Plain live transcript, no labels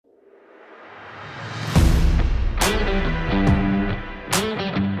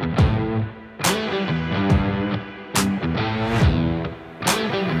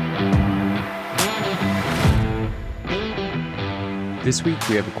This week,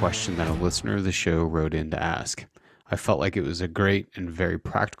 we have a question that a listener of the show wrote in to ask. I felt like it was a great and very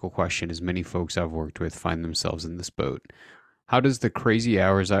practical question, as many folks I've worked with find themselves in this boat. How does the crazy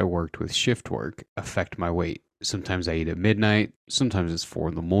hours I worked with shift work affect my weight? Sometimes I eat at midnight, sometimes it's 4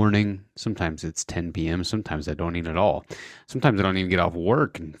 in the morning, sometimes it's 10 p.m., sometimes I don't eat at all. Sometimes I don't even get off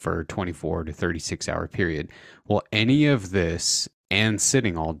work for a 24 to 36 hour period. Will any of this and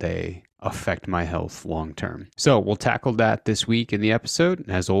sitting all day affect my health long term? So we'll tackle that this week in the episode.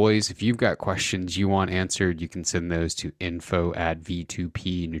 As always, if you've got questions you want answered, you can send those to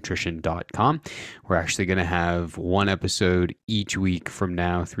info@v2pnutrition.com. We're actually going to have one episode each week from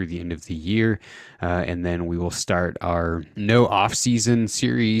now through the end of the year. And then we will start our no off season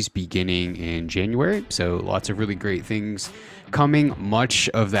series beginning in January. So lots of really great things coming. Much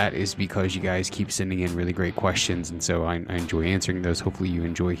of that is because you guys keep sending in really great questions, and so I enjoy answering those. Hopefully you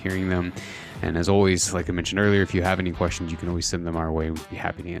enjoy hearing them. And as always, like I mentioned earlier, if you have any questions, you can always send them our way. We'd be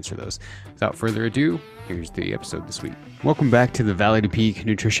happy to answer those. Without further ado, here's the episode this week. Welcome back to the Valley to Peak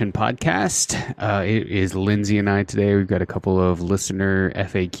Nutrition Podcast. It is Lindsay and I today. We've got a couple of listener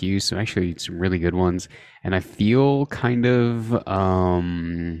FAQs, so actually some really good ones. And I feel kind of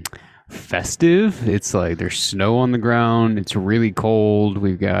festive. It's like there's snow on the ground. It's really cold.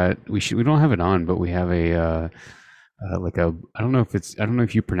 We don't have it on, but we have a I don't know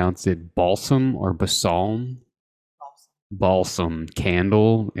if you pronounce it balsam or balsam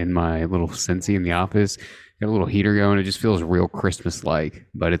candle in my little Scentsy in the office. Got a little heater going. It just feels real Christmas like,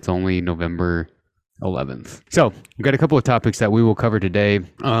 but it's only November 11th. So we've got a couple of topics that we will cover today.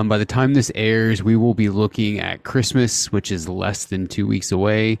 By the time this airs, we will be looking at Christmas, which is less than 2 weeks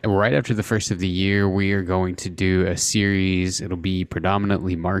away. And right after the first of the year, we are going to do a series. It'll be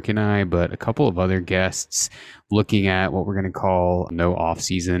predominantly Mark and I, but a couple of other guests looking at what we're going to call no off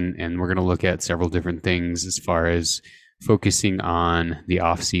season. And we're going to look at several different things as far as focusing on the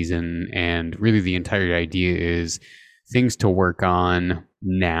off season. And really the entire idea is things to work on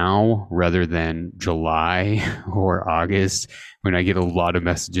now rather than July or August, when I get a lot of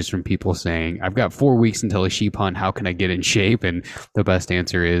messages from people saying, I've got 4 weeks until a sheep hunt. How can I get in shape? And the best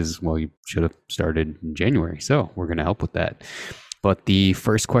answer is, well, you should have started in January. So we're going to help with that. But the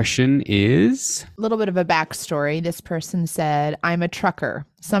first question is a little bit of a backstory. This person said, I'm a trucker.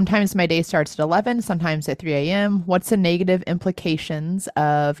 Sometimes my day starts at 11, sometimes at 3 a.m. What's the negative implications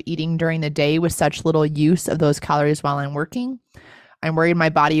of eating during the day with such little use of those calories while I'm working? I'm worried my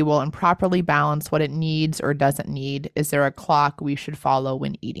body will improperly balance what it needs or doesn't need. Is there a clock we should follow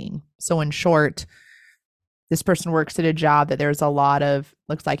when eating? So in short, this person works at a job that there's a lot of,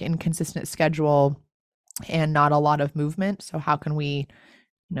 looks like, inconsistent schedule and not a lot of movement. So how can we,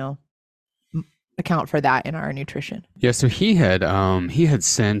 account for that in our nutrition? Yeah, so he had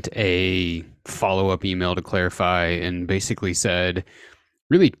sent a follow-up email to clarify and basically said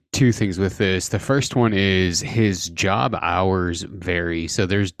really two things with this. The first one is his job hours vary. So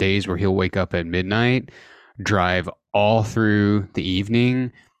there's days where he'll wake up at midnight, drive all through the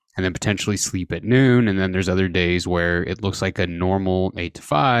evening, and then potentially sleep at noon. And then there's other days where it looks like a normal 8 to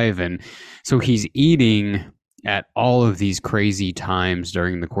 5. And so he's eating at all of these crazy times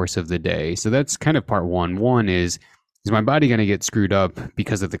during the course of the day. So that's kind of part one. One is my body going to get screwed up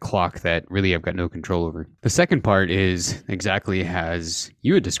because of the clock that really I've got no control over? The second part is exactly as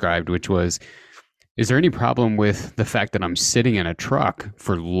you had described, which was, is there any problem with the fact that I'm sitting in a truck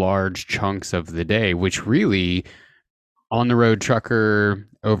for large chunks of the day, which really on the road trucker,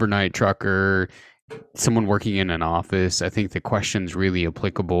 overnight trucker, someone working in an office, I think the question's really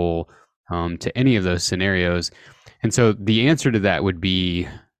applicable to any of those scenarios. And so the answer to that would be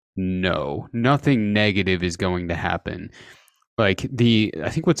no, nothing negative is going to happen. I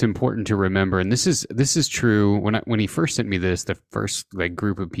think what's important to remember, and this is true when he first sent me this, the first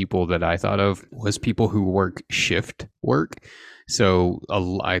group of people that I thought of was people who work shift work. So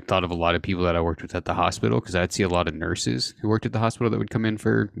I thought of a lot of people that I worked with at the hospital, because I'd see a lot of nurses who worked at the hospital that would come in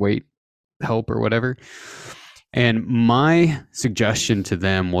for weight help or whatever. And my suggestion to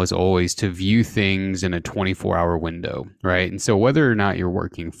them was always to view things in a 24-hour window, right? And so whether or not you're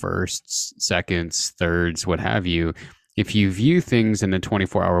working firsts, seconds, thirds, what have you, if you view things in a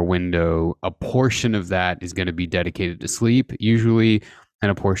 24-hour window, a portion of that is going to be dedicated to sleep, usually,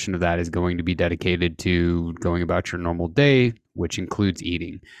 and a portion of that is going to be dedicated to going about your normal day, which includes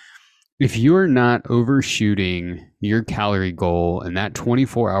eating. If you're not overshooting your calorie goal in that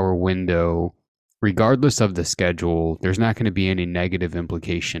 24-hour window, regardless of the schedule, there's not going to be any negative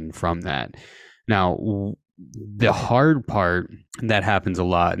implication from that. Now, the hard part that happens a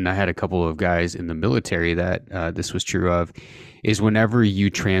lot, and I had a couple of guys in the military that this was true of, is whenever you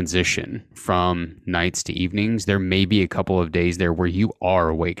transition from nights to evenings, there may be a couple of days there where you are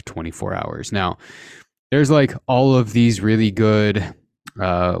awake 24 hours. Now, there's like all of these really good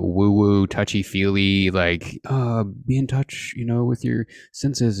woo woo touchy feely like be in touch with your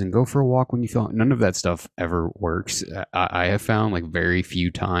senses and go for a walk when you feel. None of that stuff ever works. I have found like very few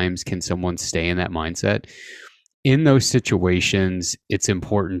times can someone stay in that mindset. In those situations, it's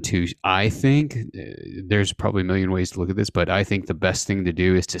important to, I think, there's probably a million ways to look at this, but I think the best thing to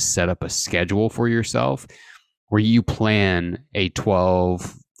do is to set up a schedule for yourself where you plan a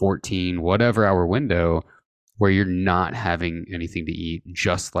 12, 14, whatever hour window where you're not having anything to eat,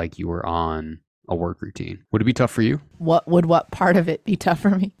 just like you were on a work routine. Would it be tough for you? What part of it be tough for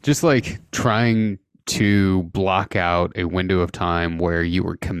me? Just like trying to block out a window of time where you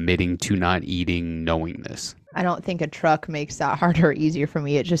were committing to not eating, knowing this. I don't think a truck makes that harder or easier for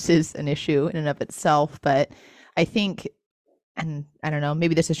me. It just is an issue in and of itself. But I think, and I don't know,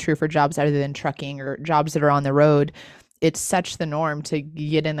 maybe this is true for jobs other than trucking or jobs that are on the road. It's such the norm to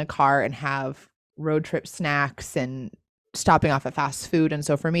get in the car and have road trip snacks and stopping off at fast food. And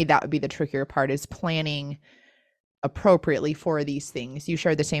so for me, that would be the trickier part, is planning appropriately for these things. You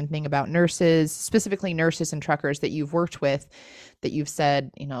shared the same thing about nurses, specifically nurses and truckers that you've worked with, that you've said,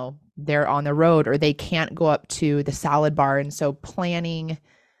 they're on the road or they can't go up to the salad bar. And so planning,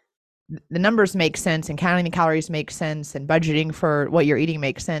 the numbers make sense and counting the calories makes sense and budgeting for what you're eating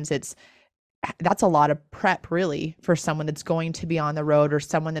makes sense. That's a lot of prep really for someone that's going to be on the road or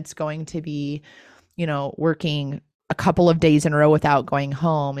someone that's going to be, working a couple of days in a row without going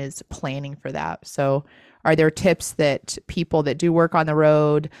home, is planning for that. So are there tips that people that do work on the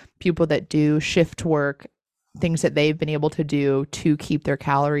road, people that do shift work, things that they've been able to do to keep their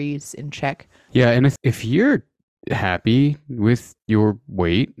calories in check? Yeah. And if you're happy with your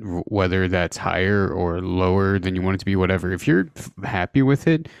weight, whether that's higher or lower than you want it to be, whatever, if you're happy with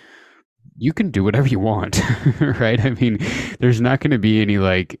it, you can do whatever you want, right? I mean, there's not going to be any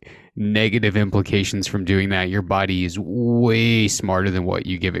like negative implications from doing that. Your body is way smarter than what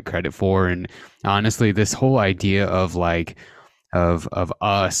you give it credit for. And honestly, this whole idea of like, of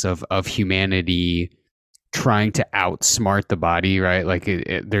humanity trying to outsmart the body, right? Like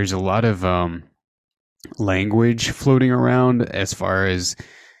there's a lot of language floating around as far as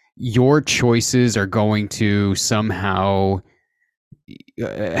your choices are going to somehow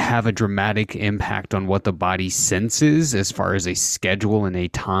have a dramatic impact on what the body senses as far as a schedule and a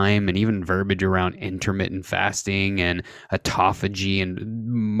time, and even verbiage around intermittent fasting and autophagy and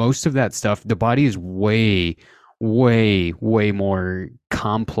most of that stuff. The body is way more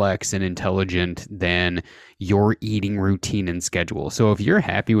complex and intelligent than your eating routine and schedule. So if you're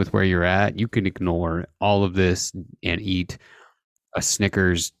happy with where you're at, you can ignore all of this and eat a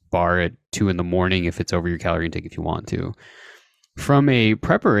Snickers bar at 2 a.m. if it's over your calorie intake if you want to. From a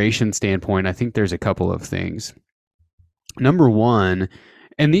preparation standpoint, I think there's a couple of things. Number one,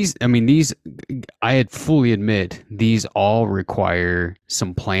 and these, I had fully admit, these all require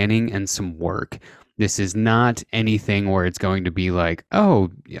some planning and some work. This is not anything where it's going to be like, oh,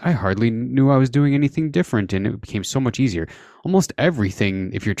 I hardly knew I was doing anything different and it became so much easier. Almost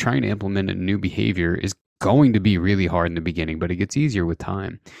everything, if you're trying to implement a new behavior, is going to be really hard in the beginning, but it gets easier with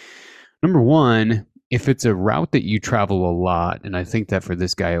time. Number one, if it's a route that you travel a lot, and I think that for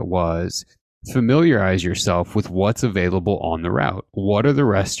this guy it was, familiarize yourself with what's available on the route. What are the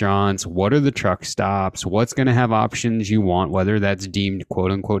restaurants? What are the truck stops? What's going to have options you want, whether that's deemed quote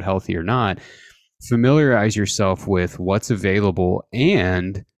unquote healthy or not. Familiarize yourself with what's available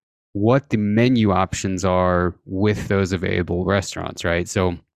and what the menu options are with those available restaurants, right?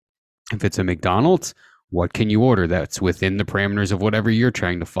 So if it's a McDonald's, what can you order that's within the parameters of whatever you're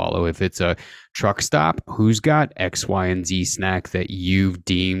trying to follow? If it's a truck stop, who's got X, Y, and Z snack that you've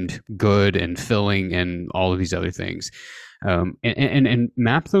deemed good and filling and all of these other things? And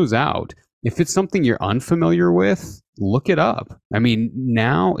map those out. If it's something you're unfamiliar with, look it up. I mean,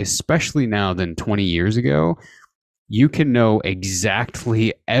 now, especially now than 20 years ago, you can know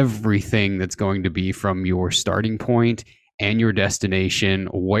exactly everything that's going to be from your starting point and your destination,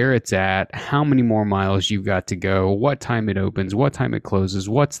 where it's at, how many more miles you've got to go, what time it opens, what time it closes,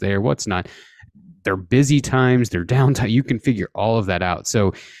 what's there, what's not. They're busy times, they're downtime. You can figure all of that out.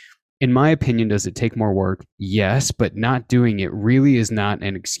 So in my opinion, does it take more work? Yes, but not doing it really is not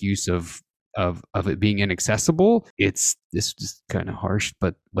an excuse of it being inaccessible. This is kind of harsh,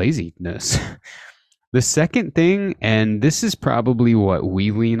 but laziness. The second thing, and this is probably what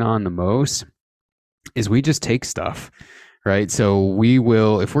we lean on the most, is we just take stuff. right? So we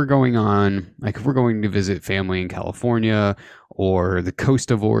will, if we're going to visit family in California or the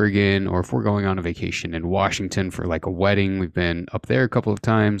coast of Oregon, or if we're going on a vacation in Washington for like a wedding, we've been up there a couple of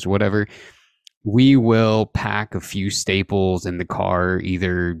times, whatever, we will pack a few staples in the car,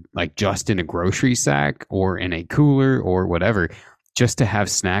 either like just in a grocery sack or in a cooler or whatever, just to have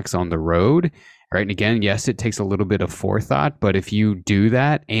snacks on the road. Right. And again, yes, it takes a little bit of forethought, but if you do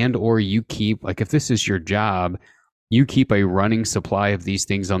that, and or you keep, like, if this is your job, you keep a running supply of these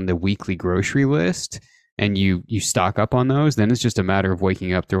things on the weekly grocery list, and you stock up on those, then it's just a matter of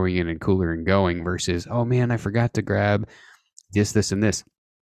waking up, throwing it in a cooler and going, versus, oh man, I forgot to grab this, and this.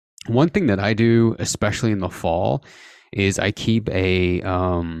 One thing that I do, especially in the fall, is I keep a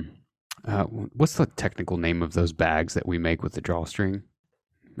what's the technical name of those bags that we make with the drawstring?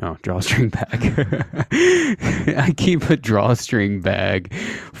 Oh, drawstring bag. I keep a drawstring bag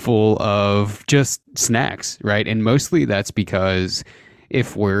full of just snacks, right? And mostly that's because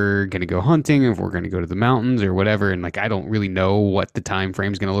if we're going to go hunting, if we're going to go to the mountains or whatever, and like I don't really know what the time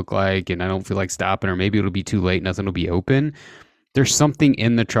frame is going to look like, and I don't feel like stopping, or maybe it'll be too late, nothing will be open, there's something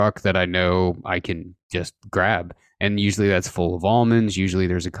in the truck that I know I can just grab. And usually that's full of almonds. Usually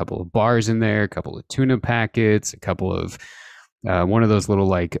there's a couple of bars in there, a couple of tuna packets, a couple of one of those little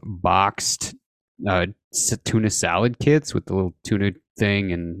like boxed tuna salad kits with the little tuna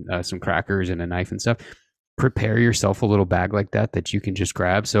thing, and some crackers and a knife and stuff. Prepare yourself a little bag like that you can just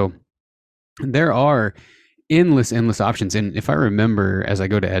grab. So there are endless options. And if I remember, as I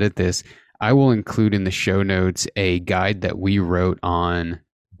go to edit this, I will include in the show notes a guide that we wrote on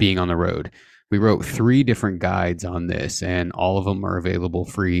being on the road. We wrote 3 different guides on this, and all of them are available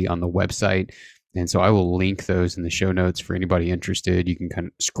free on the website. And so I will link those in the show notes for anybody interested. You can kind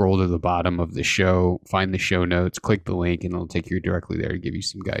of scroll to the bottom of the show, find the show notes, click the link, and it'll take you directly there to give you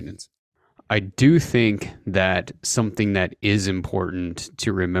some guidance. I do think that something that is important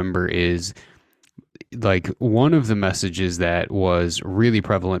to remember is, like, one of the messages that was really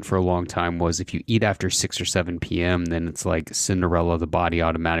prevalent for a long time was, if you eat after 6 or 7 p.m., then it's like Cinderella, the body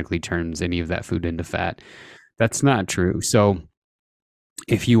automatically turns any of that food into fat. That's not true. So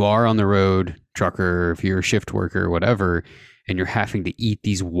if you are on the road, trucker, if you're a shift worker or whatever, and you're having to eat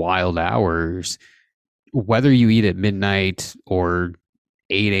these wild hours, whether you eat at midnight or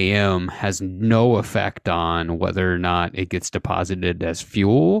 8 a.m. has no effect on whether or not it gets deposited as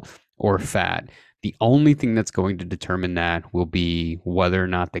fuel or fat. The only thing that's going to determine that will be whether or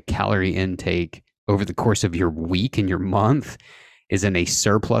not the calorie intake over the course of your week and your month is in a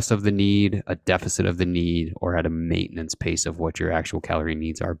surplus of the need, a deficit of the need, or at a maintenance pace of what your actual calorie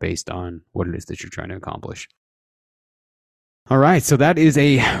needs are based on what it is that you're trying to accomplish. All right, so that is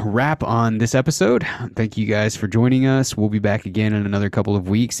a wrap on this episode. Thank you guys for joining us. We'll be back again in another couple of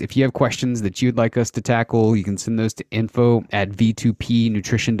weeks. If you have questions that you'd like us to tackle, you can send those to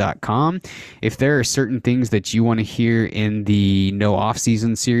info@v2pnutrition.com. If there are certain things that you want to hear in the No Off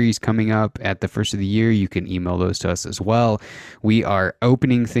Season series coming up at the first of the year, you can email those to us as well. We are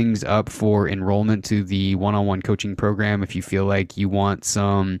opening things up for enrollment to the one-on-one coaching program. If you feel like you want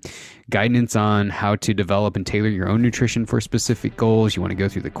some guidance on how to develop and tailor your own nutrition for specific goals, you want to go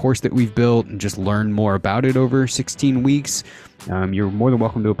through the course that we've built and just learn more about it over 16 weeks, you're more than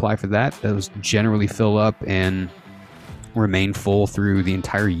welcome to apply for that. Those generally fill up and remain full through the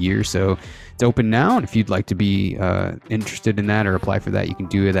entire year. So it's open now. And if you'd like to be interested in that or apply for that, you can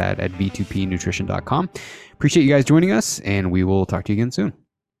do that at v2pnutrition.com. Appreciate you guys joining us, and we will talk to you again soon.